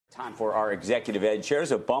Time for our executive edge.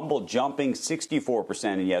 Shares of Bumble jumping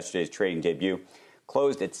 64% in yesterday's trading debut.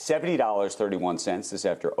 Closed at $70.31. This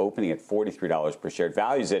after opening at $43 per share. It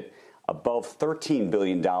values it above $13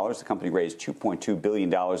 billion. The company raised $2.2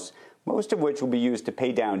 billion, most of which will be used to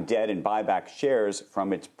pay down debt and buy back shares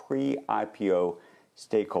from its pre-IPO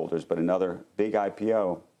stakeholders. But another big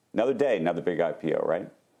IPO. Another day, another big IPO, right?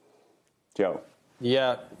 Joe.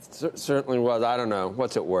 Yeah, it certainly was. I don't know.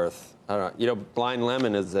 What's it worth? I don't know. You know, Blind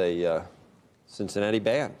Lemon is a Cincinnati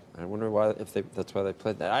band. I wonder why, that's why they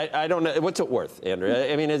played that. I don't know. What's it worth, Andrew?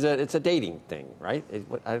 I mean, it's a dating thing, right?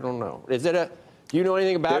 I don't know. Is it do you know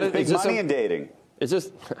anything about it? There's big money in dating. Is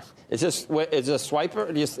this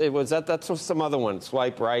Swiper? That's some other one.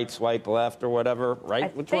 Swipe right, swipe left, or whatever,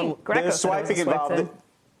 right? Which one? There's swiping involved.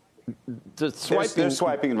 There's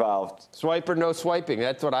swiping involved. Swipe or no swiping.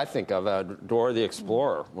 That's what I think of. Dora the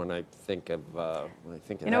Explorer when I think of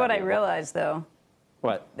You know what I realized though?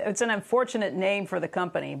 What? It's an unfortunate name for the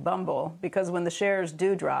company, Bumble, because when the shares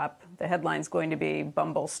do drop, the headline's going to be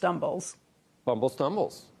Bumble stumbles. Bumble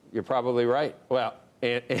stumbles. You're probably right. Well,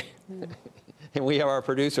 and we have our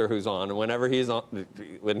producer who's on, and whenever he's on,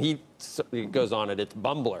 when he goes on it, it's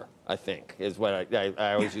Bumbler, I think, is what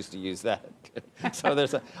I always used to use that.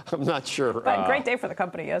 So I'm not sure. But great day for the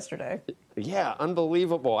company yesterday. Yeah,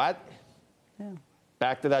 unbelievable.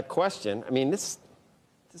 Back to that question. I mean, this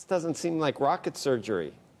doesn't seem like rocket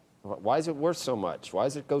surgery. Why is it worth so much? Why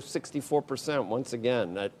does it go 64% once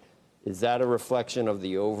again? Is that a reflection of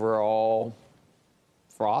the overall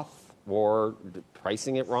froth, or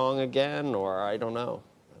pricing it wrong again, or I don't know.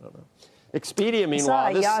 Expedia, meanwhile,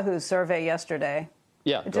 I saw a Yahoo survey yesterday.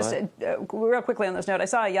 Yeah, just real quickly on this note, I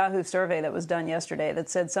saw a Yahoo survey that was done yesterday that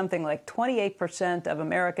said something like 28% of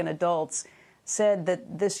American adults said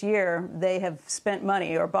that this year they have spent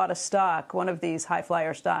money or bought a stock, one of these high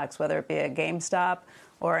flyer stocks, whether it be a GameStop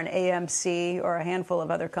or an AMC or a handful of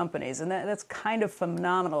other companies. And that's kind of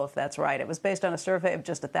phenomenal if that's right. It was based on a survey of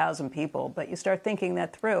just 1,000 people. But you start thinking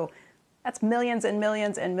that through, that's millions and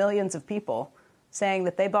millions and millions of people saying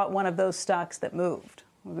that they bought one of those stocks that moved.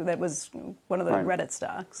 That was one of the Reddit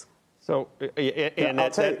stocks. So, and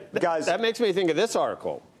that makes me think of this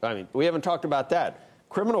article. I mean, we haven't talked about that.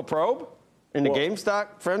 Criminal probe in the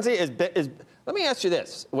GameStop frenzy is. Let me ask you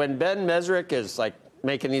this: when Ben Mesrick is like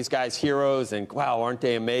making these guys heroes and wow, aren't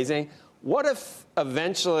they amazing? What if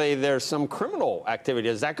eventually there's some criminal activity?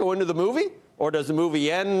 Does that go into the movie, or does the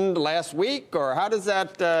movie end last week, or how does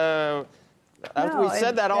that? We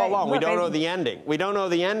said that all along. We don't know the ending. We don't know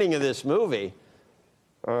the ending of this movie.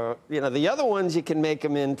 The other ones you can make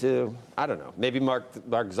them into, I don't know. Maybe Mark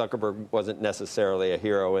Zuckerberg wasn't necessarily a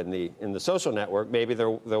hero in the social network. Maybe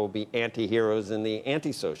there will be anti-heroes in the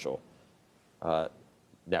anti-social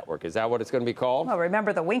network. Is that what it's going to be called? Well,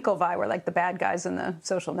 remember the Winklevi were like the bad guys in the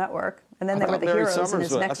social network, and then they were the heroes in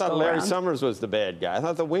his next go-around. I thought Larry Summers was the bad guy. I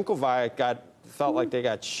thought the Winklevi felt like they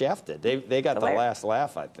got shafted. They got the last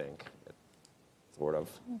laugh, I think, sort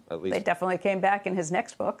of, at least. They definitely came back in his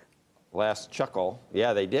next book. Last chuckle.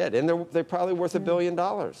 Yeah, they did. And they're probably worth $1 billion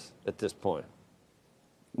at this point.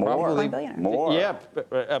 More. Yeah.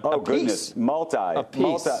 Goodness.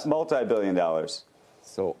 Multi-billion dollars.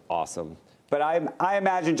 So awesome. But I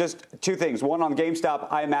imagine just two things. One, on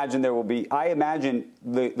GameStop, I imagine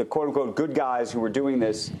the quote-unquote good guys who were doing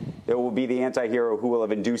this, there will be the anti-hero who will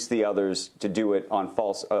have induced the others to do it on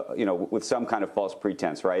false, with some kind of false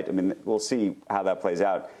pretense, right? I mean, we'll see how that plays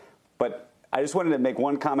out. But I just wanted to make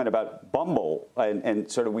one comment about Bumble,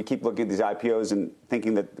 and sort of we keep looking at these IPOs and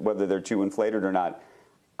thinking that whether they're too inflated or not.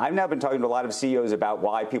 I've now been talking to a lot of CEOs about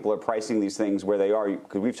why people are pricing these things where they are,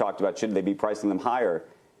 because we've talked about should they be pricing them higher.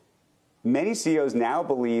 Many CEOs now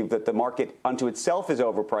believe that the market unto itself is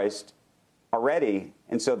overpriced already,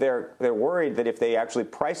 and so they're worried that if they actually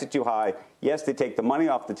price it too high, yes, they take the money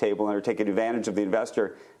off the table and are taking advantage of the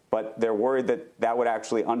investor, but they're worried that that would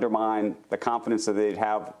actually undermine the confidence that they'd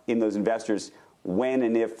have in those investors when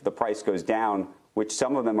and if the price goes down, which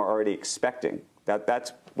some of them are already expecting.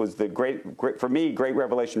 That was the great for me, great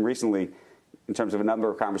revelation recently in terms of a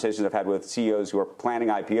number of conversations I've had with CEOs who are planning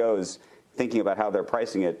IPOs, thinking about how they're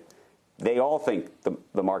pricing it. They all think the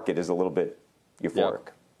market is a little bit euphoric.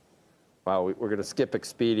 Yep. Wow, we're going to skip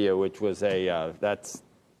Expedia, which was and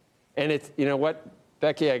it's, you know what,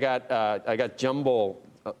 Becky, I got jumble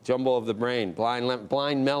of the brain, blind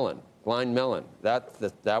melon.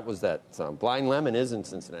 That was that song. Blind Lemon is in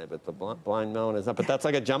Cincinnati, but the blind melon is not. But that's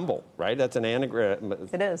like a jumble, right? That's an anagram.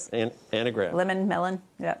 It is. Anagram. Lemon melon.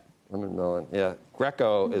 Yeah. Lemon melon. Yeah.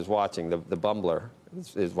 Greco is watching. The bumbler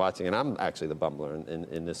is watching, and I'm actually the bumbler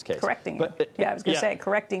in this case. Correcting you. I was going to say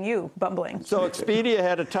correcting you, bumbling. So Expedia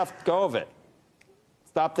had a tough go of it.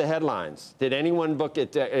 Stop the headlines. Did anyone book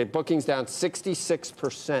it? Bookings down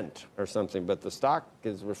 66% or something, but the stock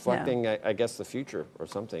is reflecting, I guess, the future or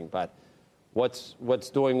something. But what's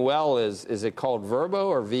doing well is it called Verbo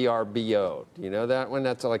or VRBO? Do you know that one?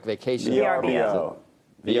 That's like vacation. VRBO.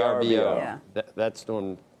 VRBO. Yeah. That's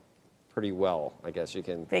doing pretty well, I guess you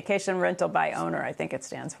can. Vacation rental by owner, I think it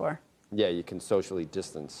stands for. Yeah, you can socially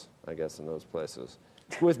distance, I guess, in those places.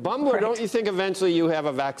 With Bumble, don't you think eventually you have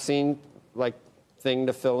a vaccine thing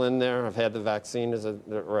to fill in there? I've had the vaccine,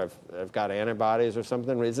 or I've got antibodies or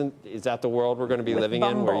something. Is that the world we're going to be living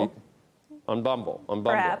in? Where on Bumble?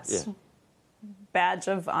 Perhaps. Yeah. Badge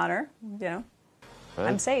of honor, Right.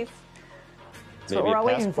 I'm safe. That's Maybe what we're all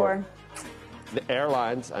waiting for. The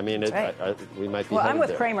airlines, I mean, we might be. Well, I'm with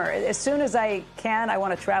there. Kramer. As soon as I can, I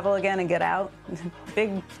want to travel again and get out.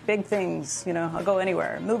 Big things, I'll go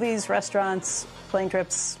anywhere. Movies, restaurants, plane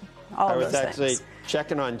trips, all of those things. I was actually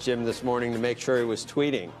checking on Jim this morning to make sure he was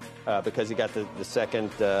tweeting because he got the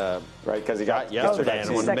second because he got yesterday, and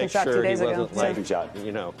I wanted to make sure he wasn't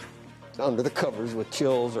under the covers with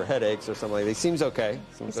chills or headaches or something like that. He seems okay.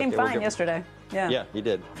 He seemed fine yesterday. Yeah, he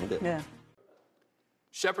did. Yeah.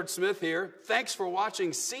 Shepard Smith here. Thanks for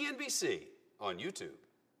watching CNBC on YouTube.